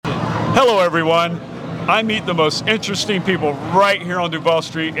Hello, everyone. I meet the most interesting people right here on Duval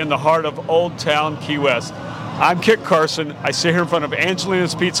Street in the heart of Old Town Key West. I'm Kit Carson. I sit here in front of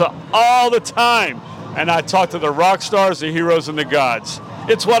Angelina's Pizza all the time, and I talk to the rock stars, the heroes, and the gods.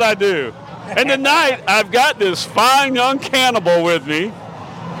 It's what I do. And tonight, I've got this fine young cannibal with me.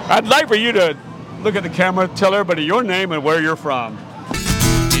 I'd like for you to look at the camera, tell everybody your name and where you're from.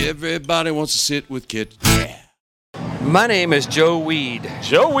 Everybody wants to sit with Kit. Yeah. My name is Joe Weed.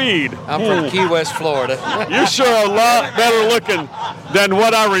 Joe Weed. I'm from Key West, Florida. You're sure a lot better looking than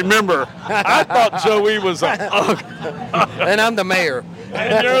what I remember. I thought Joe Weed was a... And I'm the mayor.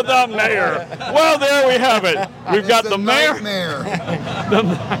 And you're the mayor. Well, there we have it. We've got the mayor.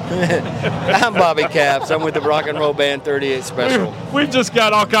 I'm Bobby Capps. I'm with the Rock and Roll Band 38 Special. We've just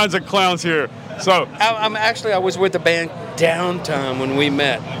got all kinds of clowns here. So I was with the band Downtime when we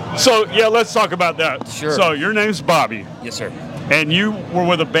met. So, yeah, let's talk about that. Sure. So, your name's Bobby. Yes, sir. And you were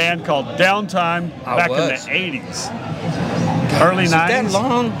with a band called Downtime back in the 80s. Early 90s? Is that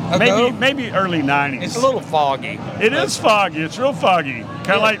long ago? Maybe early 90s. It's a little foggy. It is foggy. It's real foggy.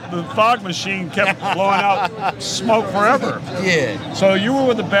 Kind of like the fog machine kept blowing out smoke forever. Yeah. So, you were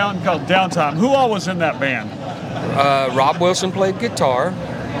with a band called Downtime. Who all was in that band? Rob Wilson played guitar.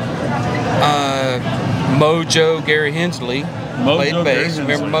 Mojo Gary Hensley played bass.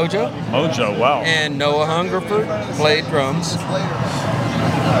 Remember Mojo? Mojo, wow. And Noah Hungerford played drums.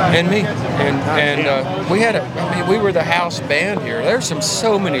 And me. And we were the house band here. There's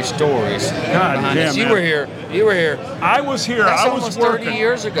so many stories. God damn, you were here. I was here. That's I was almost working. 30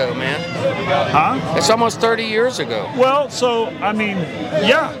 years ago, man. Huh? It's almost 30 years ago. Well, so, I mean,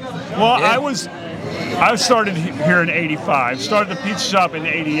 yeah. Well, Yeah. I started here in 85, started the pizza shop in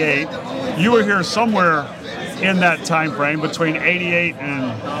 88. You were here somewhere in that time frame between 88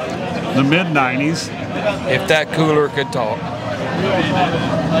 and the mid-90s. If that cooler could talk.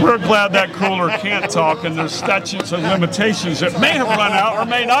 We're glad that cooler can't talk, and there's statutes of limitations that may have run out or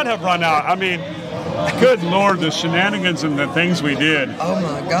may not have run out. I mean, good Lord, the shenanigans and the things we did. Oh,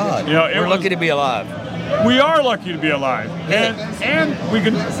 my God. You know, We're lucky to be alive. We are lucky to be alive, and we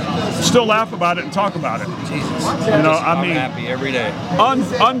can still laugh about it and talk about it. Jesus. You know, I mean, I'm happy every day.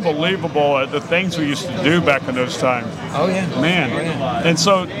 Unbelievable at the things we used to do back in those times. Oh, yeah. Man. Oh, yeah. And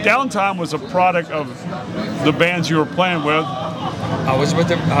so Downtime was a product of the bands you were playing with.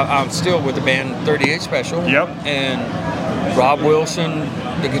 I'm still with the band 38 Special. Yep. And Rob Wilson,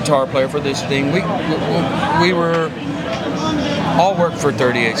 the guitar player for this thing, we were all worked for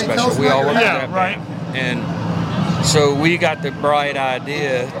 38 Special. We all worked for that right. band. And so we got the bright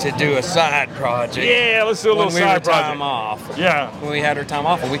idea to do a side project. Yeah, let's do a little side project. Time off. Yeah. When we had our time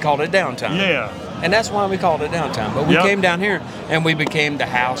off, and we called it Downtime. Yeah. And that's why we called it Downtime. But we came down here, and we became the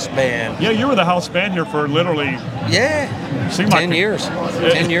house band. Yeah, you were the house band here for literally... Yeah. 10 years.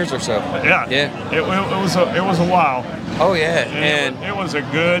 10 years or so. Yeah. Yeah. It was a while. Oh, yeah. And it was a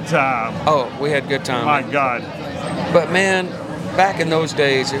good time. Oh, we had a good time. My God. But, man, back in those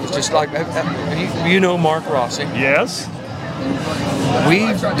days, it was just like, you know Mark Rossi. Yes.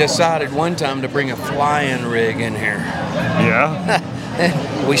 We decided one time to bring a flying rig in here. Yeah.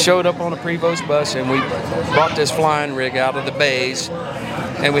 We showed up on a Prevost bus, and we brought this flying rig out of the bays.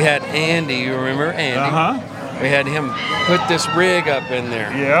 And we had Andy, you remember Andy? Uh-huh. We had him put this rig up in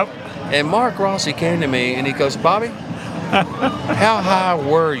there. Yep. And Mark Rossi came to me, and he goes, Bobby, how high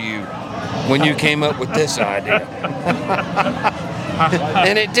were you when you came up with this idea?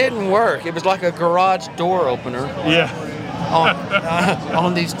 And it didn't work. It was like a garage door opener. Yeah.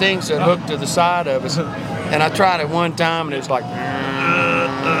 On these things that hooked to the side of us. And I tried it one time, and it was like...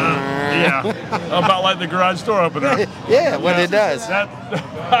 Yeah, about like the garage door opener. Yeah, what it does. I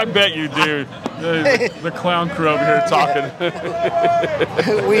bet you do. The clown crew over here talking.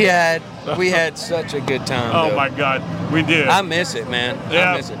 We had such a good time. Oh though. my God, we did. I miss it, man.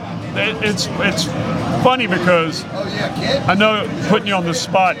 Yeah. I miss it. It's funny because I know putting you on the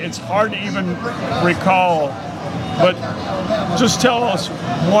spot, it's hard to even recall, but just tell us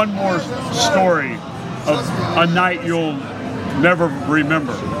one more story of a night you'll never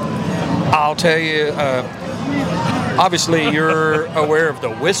remember. I'll tell you, obviously you're aware of the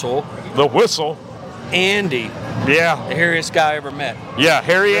Whistle. The Whistle? Andy. Yeah. The hairiest guy I ever met. Yeah,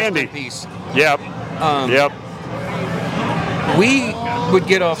 Harry Rest Andy. in peace. Yep. Yep. We would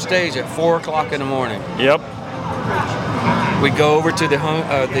get off stage at 4 o'clock in the morning. Yep. We'd go over to the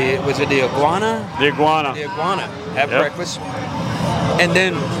Iguana? The Iguana. The Iguana. Have breakfast. And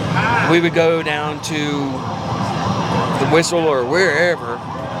then we would go down to the Whistle or wherever.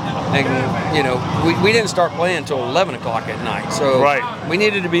 And, you know, we didn't start playing until 11 o'clock at night. So we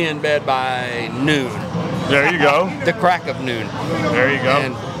needed to be in bed by noon. There you go. The crack of noon. There you go.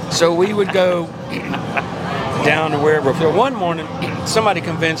 And So we would go down to wherever. So one morning, somebody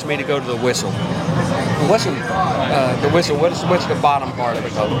convinced me to go to the Whistle. What's the Whistle? What's the bottom part of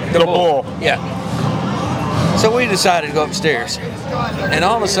it called? The Bull. Yeah. So we decided to go upstairs, and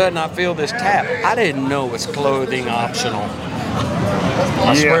all of a sudden I feel this tap. I didn't know it was clothing optional.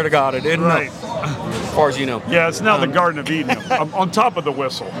 I swear to God, I didn't know. As far as you know. Yeah, it's now the Garden of Eden on top of the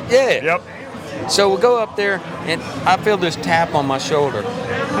Whistle. Yeah. Yep. So we go up there, and I feel this tap on my shoulder.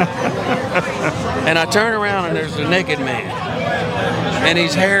 And I turn around, and there's a naked man. And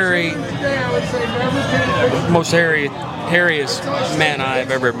he's hairy, most hairiest man I've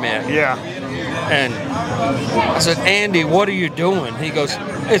ever met. Yeah. And I said, Andy, what are you doing? He goes,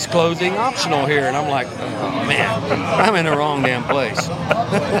 it's clothing optional here. And I'm like, oh, man, I'm in the wrong damn place.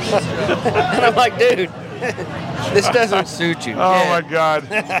 And I'm like, dude, this doesn't suit you. Oh, my God.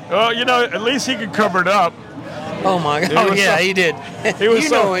 Well, you know, at least he could cover it up. Oh, my God. Oh, yeah, he did. He was You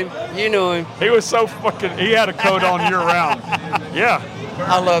know him. He was so fucking, he had a coat on year round. Yeah.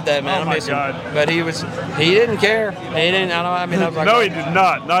 I love that, man. Oh, my God. But he didn't care. He didn't, I was like, no, he did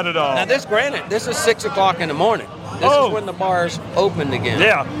not. Not at all. Now, this is 6 o'clock in the morning. This is when the bars opened again.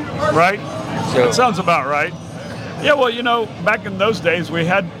 Yeah, right? So, that sounds about right. Yeah, well, you know, back in those days,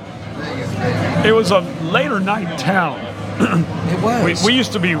 it was a later night town. It was. We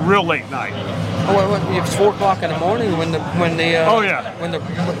used to be real late night. Oh, it was 4 o'clock in the morning when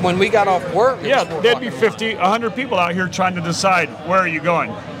we got off work. Yeah, there'd be 50, 100 people out here trying to decide, where are you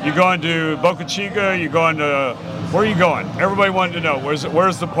going? You going to Boca Chica? You going to, where are you going? Everybody wanted to know,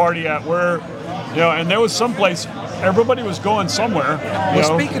 where's the party at? Where, you know, and there was someplace, everybody was going somewhere.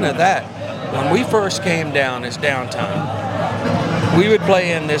 Well, speaking of that, when we first came down as downtime, we would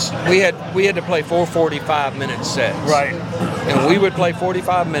play in this, we had to play 4 45-minute sets. Right. And we would play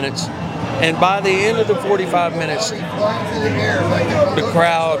 45 minutes. And by the end of the 45 minutes, the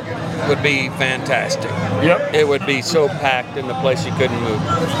crowd would be fantastic. Yep. It would be so packed in the place you couldn't move.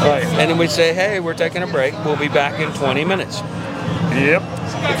 Right. And then we'd say, hey, we're taking a break. We'll be back in 20 minutes. Yep.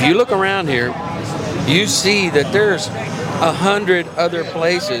 If you look around here, you see that there's 100 other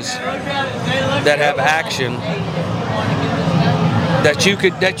places that have action that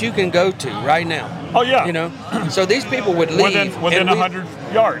you can go to right now. Oh, yeah. You know, so these people would leave within 100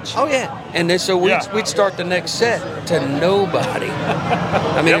 yards. Oh yeah, and then so we'd start the next set to nobody.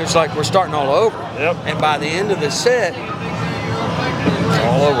 I mean, It's like we're starting all over. Yep. And by the end of the set, it's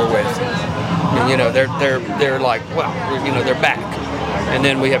all over with. And you know, they're like, well, you know, they're back. And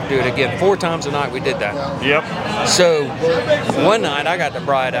then we have to do it again 4 times a night. We did that. Yep. So one night I got the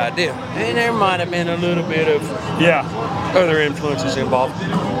bright idea, and there might have been a little bit of other influences involved,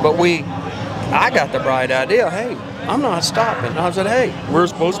 but I got the bright idea, hey, I'm not stopping. I said, hey, we're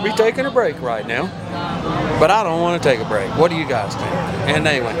supposed to be taking a break right now, but I don't want to take a break. What do you guys think? And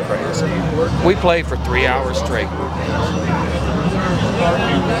they went crazy. We played for 3 hours straight.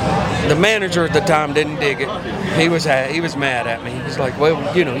 The manager at the time didn't dig it. He was mad at me. He's like,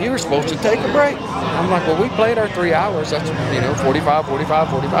 well, you know, you were supposed to take a break. I'm like, well, we played our 3 hours. That's, you know, 45, 45,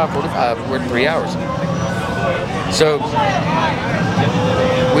 45, 45. We're 3 hours. So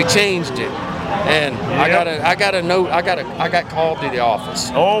we changed it. And I got a note. I got called to the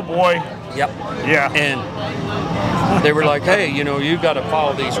office. Oh boy. Yep. Yeah. And they were like, hey, you know, you got to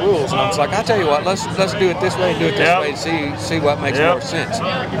follow these rules. And I was like, I tell you what, let's do it this way, and see what makes more sense.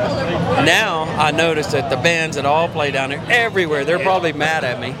 Now I notice that the bands that all play down there, everywhere, they're probably mad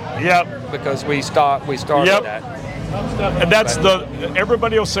at me. Yep. Because we started that. And that's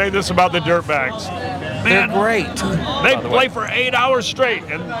everybody will say this about the Dirtbags. They're great. They play for 8 hours straight,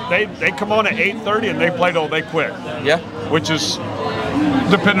 and they come on at 8:30 and they play till they quit. Yeah. Which is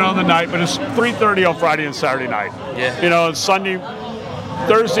depending on the night, but it's 3:30 on Friday and Saturday night. Yeah. You know,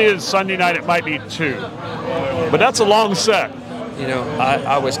 Thursday and Sunday night it might be 2, but that's a long set. You know,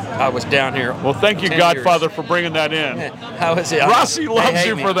 I was down here. Well, thank you, Godfather, for bringing that in. How is it? Rossi loves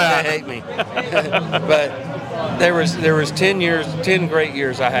you for that. They hate me. But there was 10 great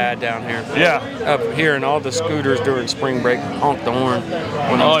years I had down here. Yeah. Up hearing all the scooters during spring break honk the horn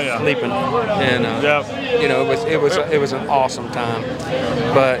when I was sleeping, and you know, it was an awesome time.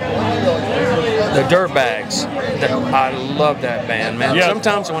 But the Dirtbags, I love that band, man. Yeah.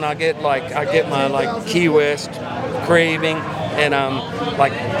 Sometimes when I get my Key West craving, and I'm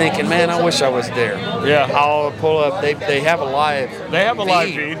like thinking, man, I wish I was there. Yeah. I'll pull up. They have a live. They have a live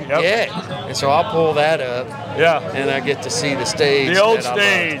feed. Yep. Yeah. And so I'll pull that up. Yeah. And I get to see the stage. The old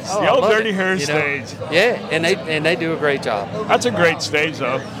stage. The old Dirty Hair stage. Yeah. And they do a great job. That's a great stage,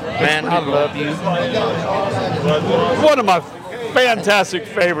 though. Man, I love you. One of my fantastic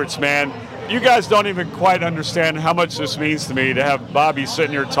favorites, man. you guys don't even quite understand how much this means to me to have Bobby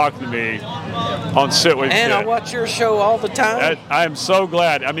sitting here talking to me on Sit With And Kit. I watch your show all the time. I am so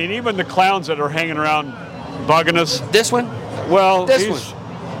glad. I mean, even the clowns that are hanging around bugging us. This one? Well, This one.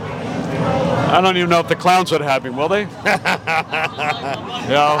 I don't even know if the clowns would have him, will they?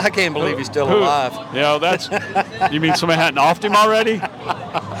 I can't believe he's still alive. That's. You mean somebody hadn't offed him already?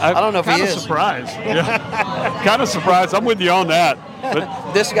 I don't know if he Kind is. of surprised. Yeah. Kind of surprised. I'm with you on that.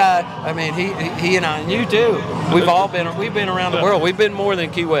 But This guy, I mean, he and I, and you too. We've been around the world. We've been more than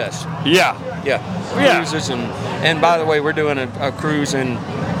Key West. yeah, Yeah. Yeah. Cruises and by the way, we're doing a cruise in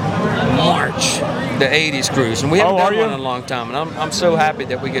March, the 80s cruise, and we haven't Oh, are done you? one in a long time, and I'm so happy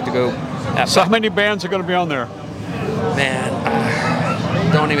that we get to go. so how many bands are going to be on there? Man,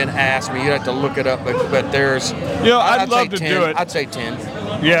 don't even ask me. You have to look it up, but there's. I'd love say to 10. do it. I'd say 10.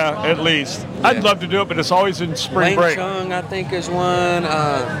 Yeah, at least. I'd love to do it, but it's always in spring Wayne break. Chung, I think, is one.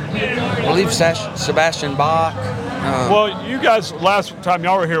 I believe Sebastian Bach. Well, you guys, last time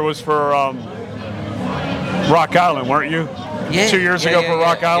y'all were here was for Rock Island, weren't you? Yeah, 2 years ago for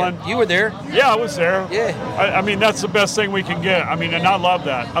Rock Island? You were there. Yeah, I was there. Yeah. I mean, that's the best thing we can get. I mean, and I love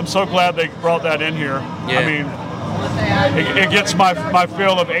that. I'm so glad they brought that in here. Yeah. I mean, it gets my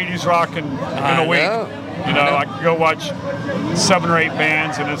feel of 80s rock in a week. know. You know, I can go watch 7 or 8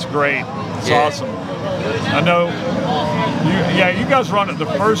 bands, and it's great. It's Yeah. awesome. I know. You guys run it the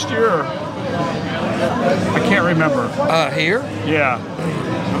first year. I can't remember. Here? Yeah.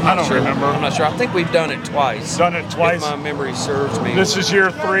 I don't remember. I'm not sure. I think we've done it twice. Done it twice. If my memory serves me. This is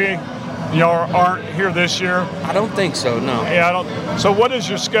year 3. Y'all aren't here this year. I don't think so. No. Yeah, I don't. So, what is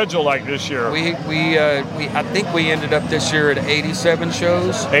your schedule like this year? We I think we ended up this year at 87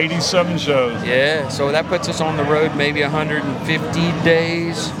 shows. 87 shows. Yeah. So that puts us on the road maybe 150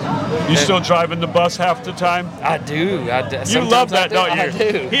 days. You still driving the bus half the time? I do. You love that, don't you? I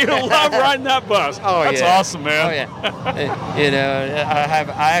do. You love riding that bus. Oh, That's yeah. awesome, man. Oh yeah. You know,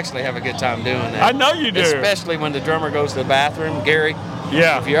 I actually have a good time doing that. I know you do. Especially when the drummer goes to the bathroom, Gary.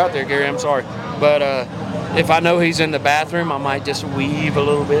 Yeah. If you're out there, Gary, I'm sorry, but if I know he's in the bathroom, I might just weave a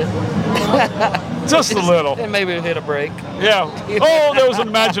little bit. Just a little. And maybe hit a break. Yeah. Oh, there was an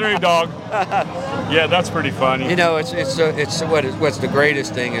imaginary dog. Yeah, that's pretty funny. You know, it's what's the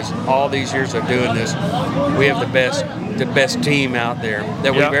greatest thing is all these years of doing this, we have the best team out there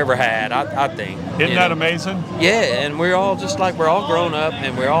that we've ever had. I think. Isn't that amazing? Yeah, and we're all we're all grown up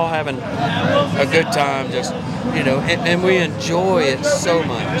and we're all having a good time. Just and we enjoy it so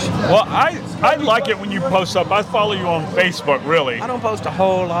much. Well, I like it when you post up. I follow you on Facebook, really. I don't post a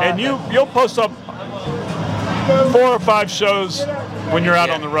whole lot. And you'll post up 4 or 5 shows when you're out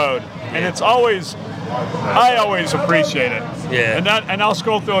on the road, and I always appreciate it. Yeah. And I'll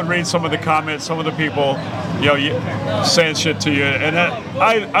scroll through and read some of the comments, some of the people, saying shit to you, and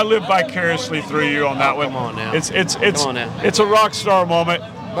I live vicariously through you on that one. Come on now. It's Come on now. it's a rock star moment.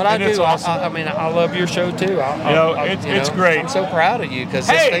 But I and do. It's awesome. I mean, I love your show too. It's great. I'm so proud of you because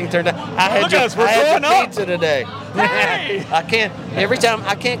Hey! this thing turned out. I had Look your, at us, we're I had growing your up. pizza today. Hey! I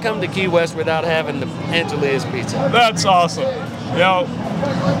can't come to Key West without having the Angelina's pizza. That's awesome.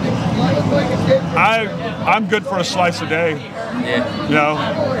 I'm good for a slice a day.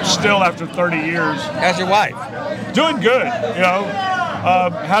 Yeah. Still after 30 years. How's your wife? Doing good,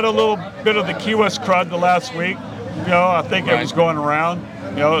 had a little bit of the Key West crud the last week. I think it was going around.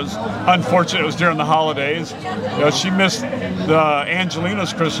 It was unfortunate it was during the holidays. She missed the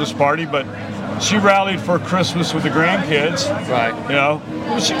Angelina's Christmas party, but she rallied for Christmas with the grandkids. Right.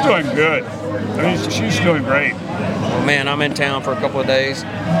 She's doing good. I mean, she's doing great. Well, man, I'm in town for a couple of days.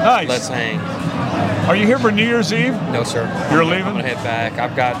 Nice. Let's hang. Are you here for New Year's Eve? No, sir. You're I'm leaving? gonna head back.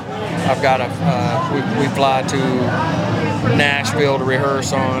 We fly to Nashville to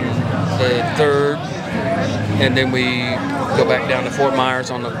rehearse on the 3rd, and then we go back down to Fort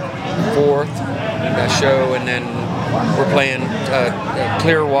Myers on the 4th, that show, and then we're playing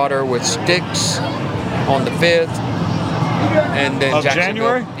Clearwater with Styx on the 5th, and then Of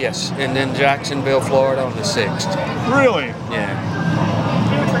January? Yes, and then Jacksonville, Florida on the 6th. Really? Yeah.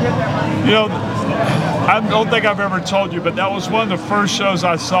 I don't think I've ever told you, but that was one of the first shows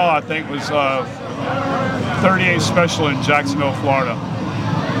I saw, I think, was 38 Special in Jacksonville, Florida.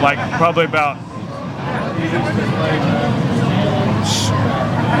 Like, probably about,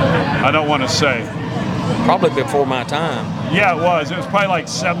 I don't want to say. Probably before my time. Yeah, it was. It was probably like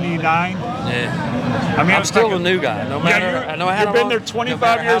 79. Yeah. I mean, I'm still the new guy. No matter, I know how you've been long, there no 25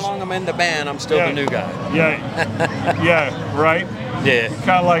 matter years. how long I'm in the band, I'm still the new guy. Yeah, right? Yeah.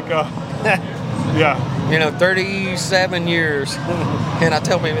 Kind of like, yeah. 37 years. And I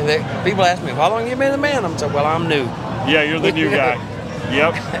tell people, people ask me, how long you been in the band? I'm saying, well, I'm new. Yeah, you're the new guy.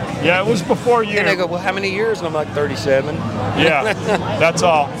 Yep. Yeah, it was before you. And they go, well, how many years? And I'm like, 37. Yeah, that's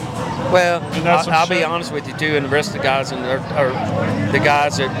all. Well, And that's I'll be honest with you too, and the rest of the guys and the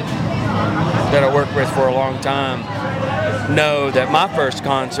guys that I worked with for a long time know that my first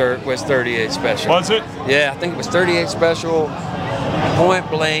concert was 38 Special. Was it? Yeah, I think it was 38 Special, Point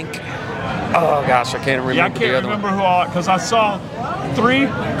Blank. Oh gosh, I can't remember. Yeah, I can't remember who all, because I saw 3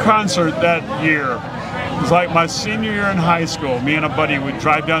 concerts that year. It was like my senior year in high school. Me and a buddy would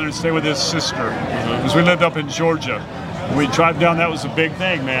drive down there and stay with his sister, because we lived up in Georgia. We'd drive down. That was a big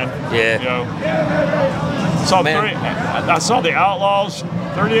thing, man. Yeah. You know, I saw the Outlaws,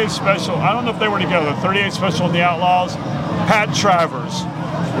 38 Special. I don't know if they were together. 38 Special and the Outlaws. Pat Travers.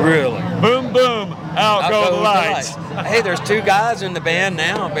 Really? Boom, boom, out go the lights. Hey, there's 2 guys in the band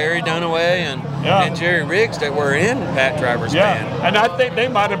now, Barry Dunaway and Jerry Riggs, that were in Pat Travers' band. And I think they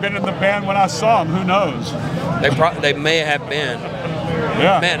might have been in the band when I saw them. Who knows? They may have been.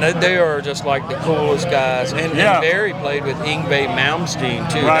 Yeah. Man, they are just like the coolest guys. And Barry played with Yngwie Malmsteen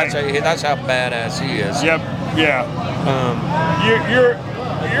too. Right. That's how badass he is. Yep. Yeah.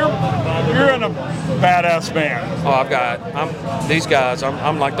 You're in a badass band. Oh, these guys.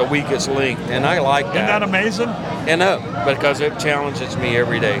 I'm like the weakest link, and I like that. Isn't that amazing? I know, because it challenges me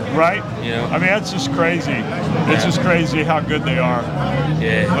every day. Right. You know. I mean, that's just crazy. It's just crazy how good they are.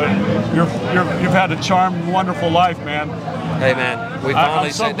 Yeah. But you've had a charmed, wonderful life, man. Hey, man, we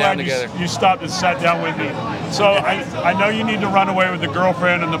finally sat down together. You stopped and sat down with me. So I know you need to run away with the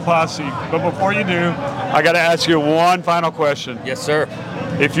girlfriend and the posse, but before you do, I got to ask you one final question. Yes, sir.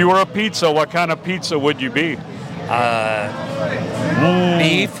 If you were a pizza, what kind of pizza would you be? Beef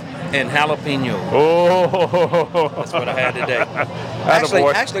and jalapeno. Oh, that's what I had today.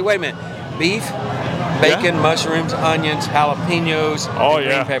 Actually, wait a minute. Beef, bacon, mushrooms, onions, jalapenos, and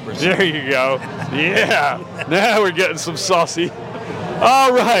green peppers. There you go. Yeah. Now we're getting some saucy.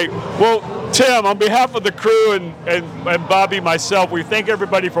 All right. Well, Tim, on behalf of the crew and Bobby, myself, we thank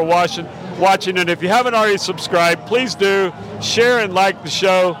everybody for watching. And if you haven't already subscribed, please do. Share and like the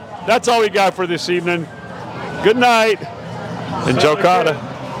show. That's all we got for this evening. Good night. And Joe Cotta.